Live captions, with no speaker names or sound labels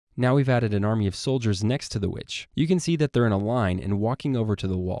Now we've added an army of soldiers next to the witch. You can see that they're in a line and walking over to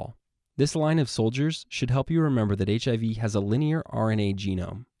the wall. This line of soldiers should help you remember that HIV has a linear RNA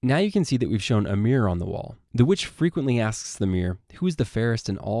genome. Now you can see that we've shown a mirror on the wall. The witch frequently asks the mirror, "Who is the fairest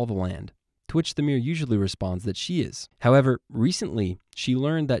in all the land?" To which the mirror usually responds that she is. However, recently, she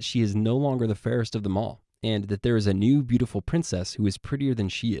learned that she is no longer the fairest of them all, and that there is a new beautiful princess who is prettier than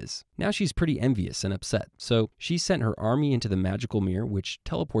she is. Now she's pretty envious and upset, so she sent her army into the magical mirror, which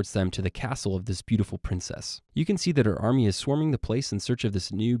teleports them to the castle of this beautiful princess. You can see that her army is swarming the place in search of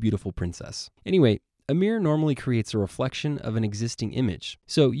this new beautiful princess. Anyway, a mirror normally creates a reflection of an existing image,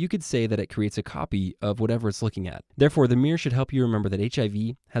 so you could say that it creates a copy of whatever it's looking at. Therefore, the mirror should help you remember that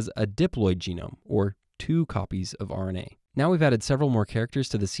HIV has a diploid genome, or 2 copies of RNA. Now we've added several more characters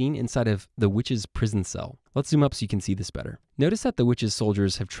to the scene inside of the witch's prison cell. Let's zoom up so you can see this better. Notice that the witch's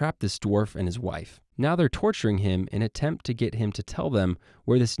soldiers have trapped this dwarf and his wife. Now they're torturing him in an attempt to get him to tell them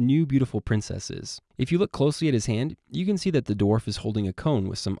where this new beautiful princess is. If you look closely at his hand, you can see that the dwarf is holding a cone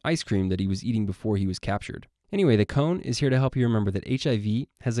with some ice cream that he was eating before he was captured. Anyway, the cone is here to help you remember that HIV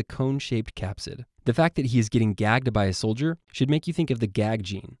has a cone-shaped capsid. The fact that he is getting gagged by a soldier should make you think of the gag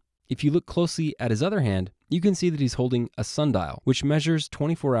gene. If you look closely at his other hand, you can see that he's holding a sundial, which measures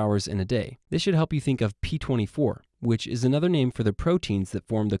 24 hours in a day. This should help you think of P24, which is another name for the proteins that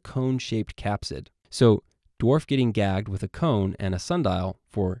form the cone-shaped capsid. So, dwarf getting gagged with a cone and a sundial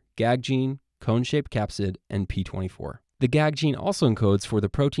for gag gene, cone-shaped capsid, and P24. The gag gene also encodes for the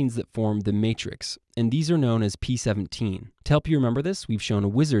proteins that form the matrix, and these are known as P17. To help you remember this, we've shown a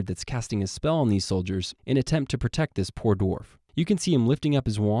wizard that's casting a spell on these soldiers in an attempt to protect this poor dwarf. You can see him lifting up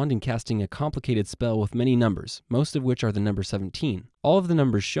his wand and casting a complicated spell with many numbers, most of which are the number 17. All of the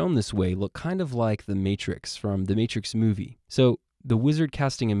numbers shown this way look kind of like the Matrix from the Matrix movie. So the wizard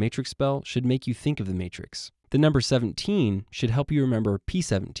casting a Matrix spell should make you think of the Matrix. The number 17 should help you remember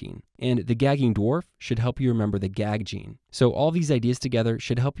P17, and the gagging dwarf should help you remember the gag gene. So all these ideas together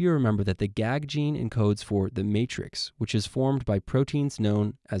should help you remember that the gag gene encodes for the matrix, which is formed by proteins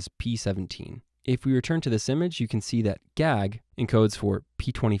known as P17. If we return to this image, you can see that gag encodes for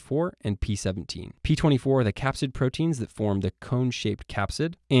P24 and P17. P24 are the capsid proteins that form the cone-shaped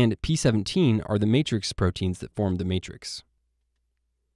capsid, and P17 are the matrix proteins that form the matrix.